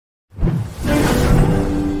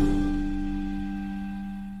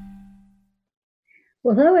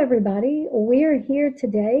Well, hello, everybody. We're here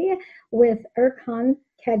today with Erkan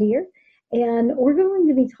Kadir, and we're going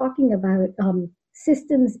to be talking about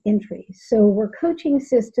systems entry. So, we're coaching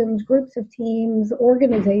systems, groups of teams,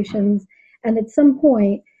 organizations, and at some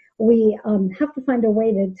point, we have to find a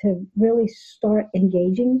way to really start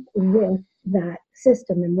engaging with that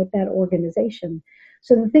system and with that organization.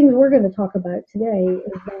 So, the things we're going to talk about today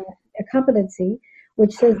is that a competency,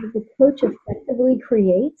 which says that the coach effectively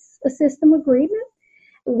creates a system agreement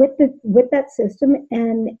with that system,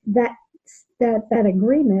 and that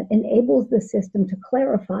agreement enables the system to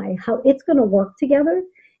clarify how it's going to work together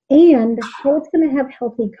and how it's going to have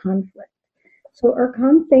healthy conflict. So,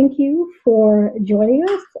 Erkan, thank you for joining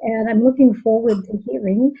us, and I'm looking forward to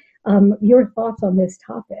hearing your thoughts on this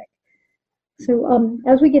topic. So,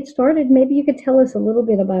 as we get started, maybe you could tell us a little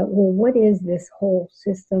bit about, well, what is this whole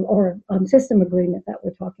system or system agreement that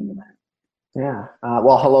we're talking about? Yeah.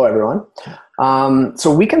 Well, hello, everyone.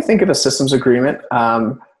 So we can think of a systems agreement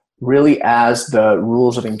really as the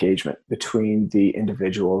rules of engagement between the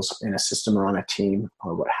individuals in a system or on a team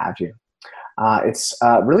or what have you. It's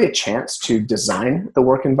really a chance to design the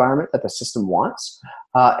work environment that the system wants,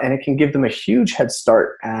 and it can give them a huge head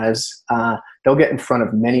start as they'll get in front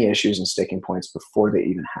of many issues and sticking points before they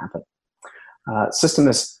even happen.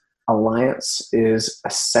 Systems Alliance is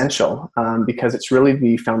essential because it's really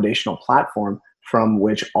the foundational platform from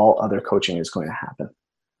which all other coaching is going to happen.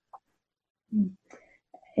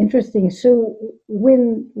 Interesting. So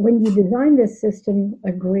when you design this system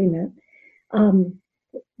agreement,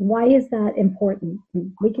 why is that important?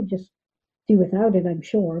 We could just do without it, I'm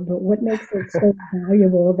sure, but what makes it so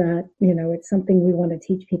valuable that, it's something we want to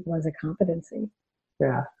teach people as a competency?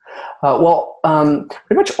 Yeah.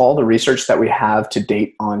 Pretty much all the research that we have to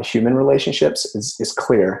date on human relationships is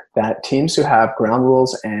clear that teams who have ground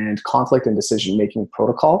rules and conflict and decision-making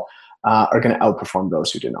protocol are going to outperform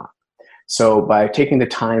those who do not. So by taking the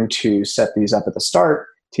time to set these up at the start,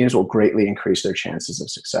 teams will greatly increase their chances of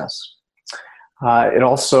success. It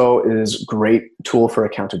also is a great tool for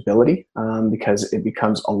accountability because it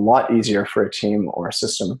becomes a lot easier for a team or a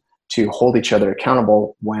system to hold each other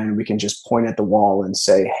accountable when we can just point at the wall and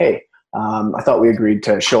say, hey, I thought we agreed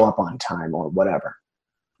to show up on time or whatever.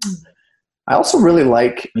 I also really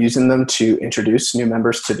like using them to introduce new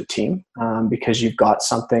members to the team because you've got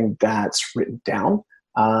something that's written down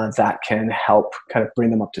that can help kind of bring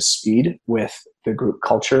them up to speed with the group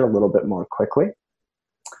culture a little bit more quickly.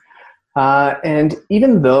 And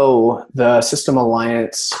even though the System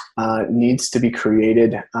Alliance needs to be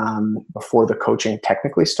created before the coaching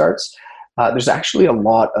technically starts, there's actually a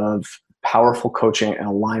lot of powerful coaching and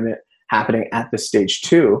alignment happening at this stage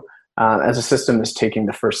too, as a system is taking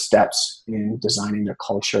the first steps in designing their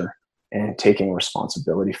culture and taking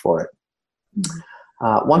responsibility for it.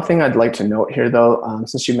 One thing I'd like to note here though,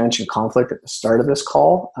 since you mentioned conflict at the start of this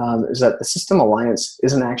call, is that the System Alliance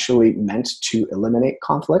isn't actually meant to eliminate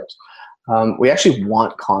conflict. We actually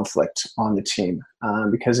want conflict on the team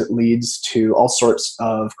because it leads to all sorts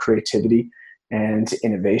of creativity and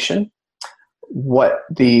innovation. What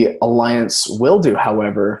the Alliance will do,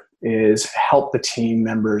 however, is help the team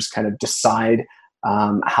members kind of decide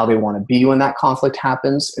how they want to be when that conflict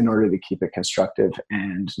happens in order to keep it constructive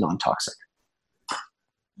and non-toxic.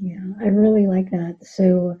 Yeah, I really like that.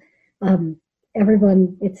 So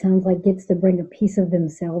everyone, it sounds like, gets to bring a piece of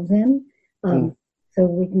themselves in. So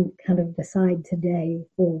we can kind of decide today,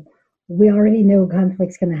 well, we already know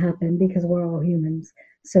conflict's going to happen because we're all humans.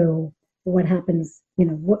 So what happens,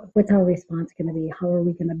 what's our response going to be? How are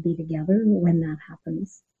we going to be together when that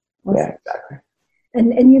happens? Awesome. Yeah, exactly.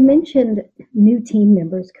 And you mentioned new team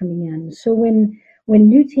members coming in. So when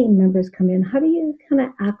new team members come in, how do you kind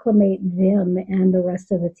of acclimate them and the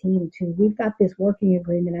rest of the team to, we've got this working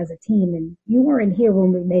agreement as a team, and you weren't here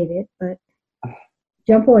when we made it, but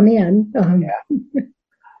jump on in.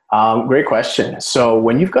 Great question. So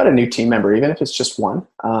when you've got a new team member, even if it's just one,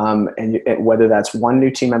 and whether that's one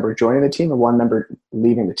new team member joining the team or one member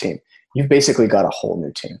leaving the team, you've basically got a whole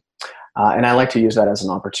new team. And I like to use that as an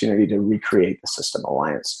opportunity to recreate the System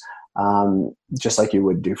Alliance, just like you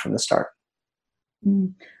would do from the start.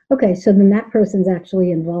 Okay, so then that person's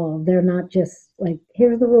actually involved. They're not just like,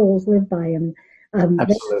 here's the rules, live by them.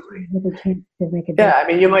 Absolutely. To make a Yeah, I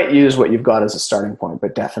mean, you might use what you've got as a starting point,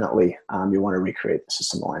 but definitely you want to recreate the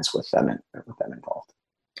System Alliance with them involved.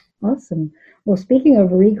 Awesome. Well, speaking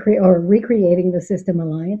of recreating the System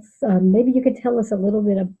Alliance, maybe you could tell us a little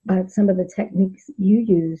bit about some of the techniques you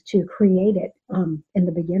use to create it in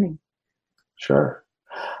the beginning. Sure.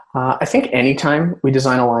 I think anytime we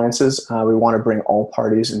design alliances, we want to bring all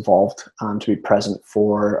parties involved to be present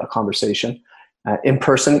for a conversation. In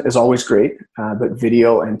person is always great, but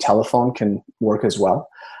video and telephone can work as well.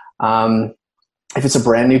 If it's a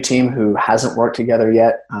brand new team who hasn't worked together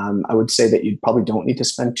yet, I would say that you probably don't need to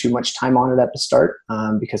spend too much time on it at the start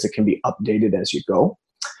because it can be updated as you go.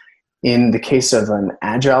 In the case of an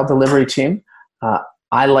agile delivery team,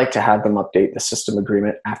 I like to have them update the system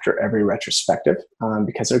agreement after every retrospective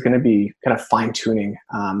because they're going to be kind of fine-tuning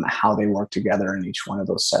how they work together in each one of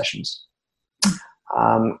those sessions.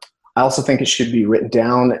 I also think it should be written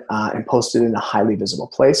down and posted in a highly visible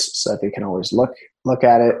place so that they can always look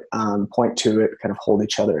at it, point to it, kind of hold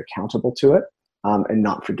each other accountable to it, and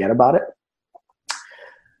not forget about it.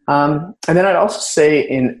 And then I'd also say,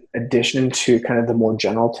 in addition to kind of the more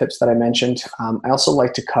general tips that I mentioned, I also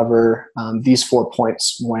like to cover these 4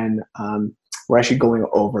 points when we're actually going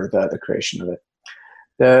over the creation of it.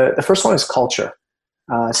 The first one is culture.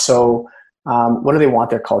 So what do they want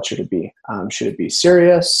their culture to be? Should it be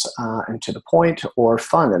serious and to the point, or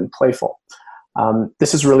fun and playful?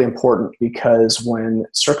 This is really important because when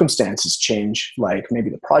circumstances change, like maybe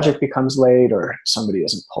the project becomes late or somebody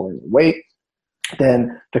isn't pulling the weight,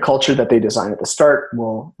 then the culture that they design at the start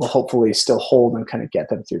will hopefully still hold and kind of get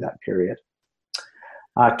them through that period.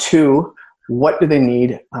 2, what do they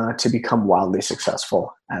need to become wildly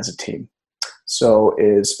successful as a team? So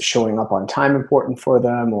is showing up on time important for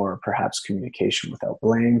them, or perhaps communication without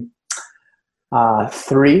blame?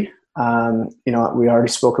 3, we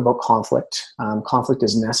already spoke about conflict. Conflict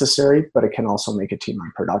is necessary, but it can also make a team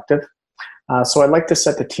unproductive. So I'd like to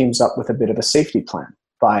set the teams up with a bit of a safety plan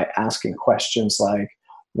by asking questions like,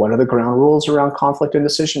 what are the ground rules around conflict and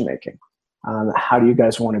decision making? How do you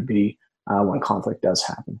guys want to be when conflict does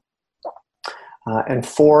happen? And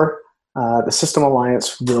 4, the System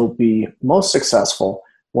Alliance will be most successful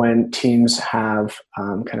when teams have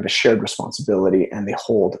kind of a shared responsibility and they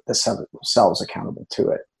hold themselves accountable to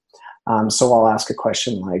it. So I'll ask a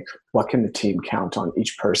question like, what can the team count on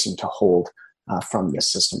each person to hold from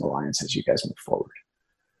this System Alliance as you guys move forward?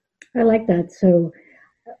 I like that. So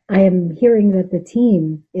I am hearing that the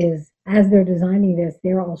team is, as they're designing this,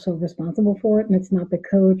 they're also responsible for it, and it's not the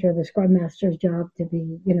coach or the scrum master's job to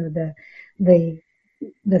be,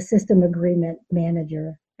 the system agreement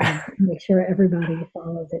manager. Make sure everybody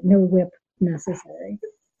follows it. No whip necessary.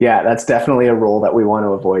 Yeah, that's definitely a role that we want to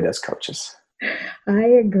avoid as coaches. I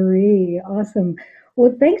agree. Awesome.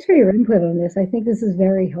 Well, thanks for your input on this. I think this is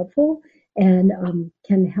very helpful and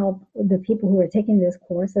can help the people who are taking this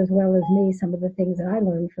course, as well as me, some of the things that I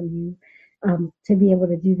learned from you, to be able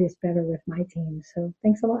to do this better with my team. So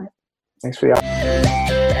thanks a lot. Thanks for the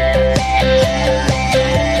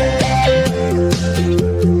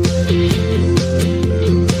opportunity.